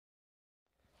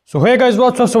So hey guys,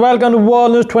 what's up? So welcome to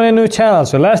World News 20 News channel.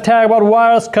 So let's talk about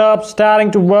virus curve starting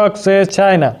to work, says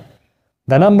China.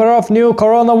 The number of new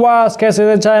coronavirus cases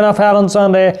in China fell on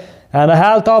Sunday, and the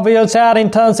health officials said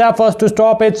intense efforts to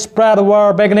stop its spread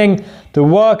were beginning to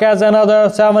work as another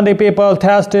 70 people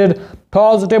tested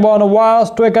positive on a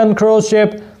virus-stricken cruise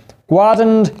ship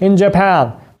quarantined in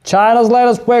Japan. China's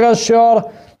latest figures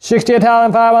showed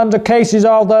 68,500 cases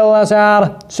of the illness and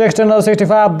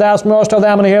 1,665 deaths, most of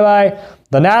them in Hubei.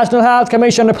 The National Health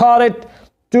Commission reported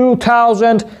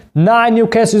 2,009 new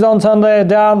cases on Sunday,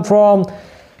 down from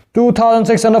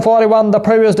 2,641 the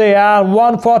previous day, and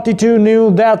 142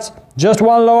 new deaths, just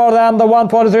one lower than the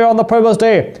 143 on the previous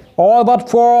day. All but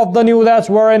 4 of the new deaths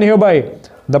were in Hubei.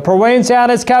 The province and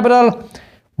its capital,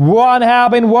 Wuhan,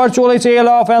 have been virtually sealed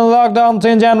off and locked down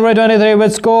since January 23,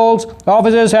 with schools,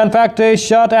 offices and factories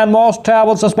shut and most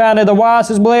travel suspended. The virus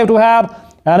is believed to have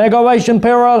an incubation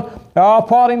period of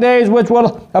 14 days, which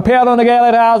will appear on the gale.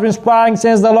 It has been spreading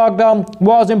since the lockdown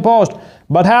was imposed.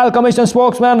 But Health Commission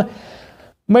spokesman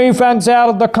Mei Feng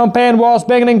said the campaign was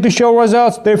beginning to show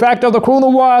results. The effect of the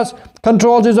coronavirus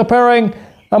controls is appearing.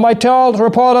 I told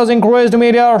reporters increased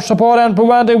media support and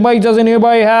preventive measures in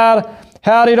Hubei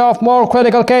had it off more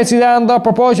critical cases, and the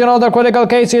proportion of the critical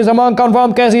cases among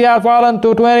confirmed cases had fallen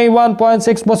to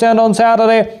 21.6% on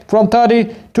Saturday from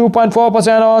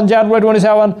 32.4% on January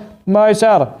 27, Mei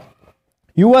said.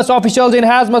 U.S. officials in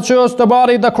hazmat suits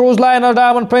boarded the cruise liner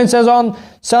Diamond Princess on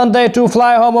Sunday to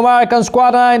fly home Americans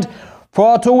quarantined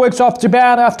for 2 weeks off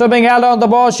Japan after being held on the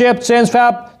board ship since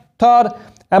February 3rd.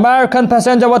 American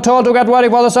passengers were told to get ready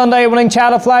for the Sunday evening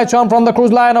charter flights home from the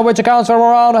cruise liner, which accounts for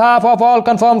around half of all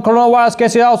confirmed coronavirus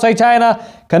cases outside China.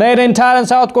 Canadian, Thailand,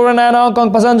 South Korean and Hong Kong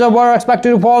passengers were expected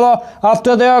to follow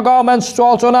after their governments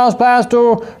also announced plans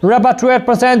to repatriate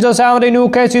passengers. 70 new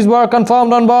cases were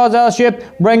confirmed on board the ship,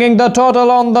 bringing the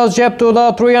total on the ship to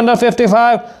the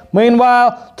 355.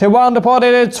 Meanwhile, Taiwan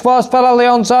reported its first fatality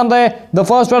on Sunday. The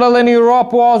first fatality in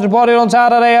Europe was reported on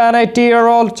Saturday, an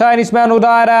 80-year-old Chinese man who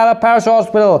died at a Paris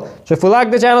hospital. So if you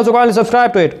like the channel, so kindly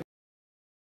subscribe to it.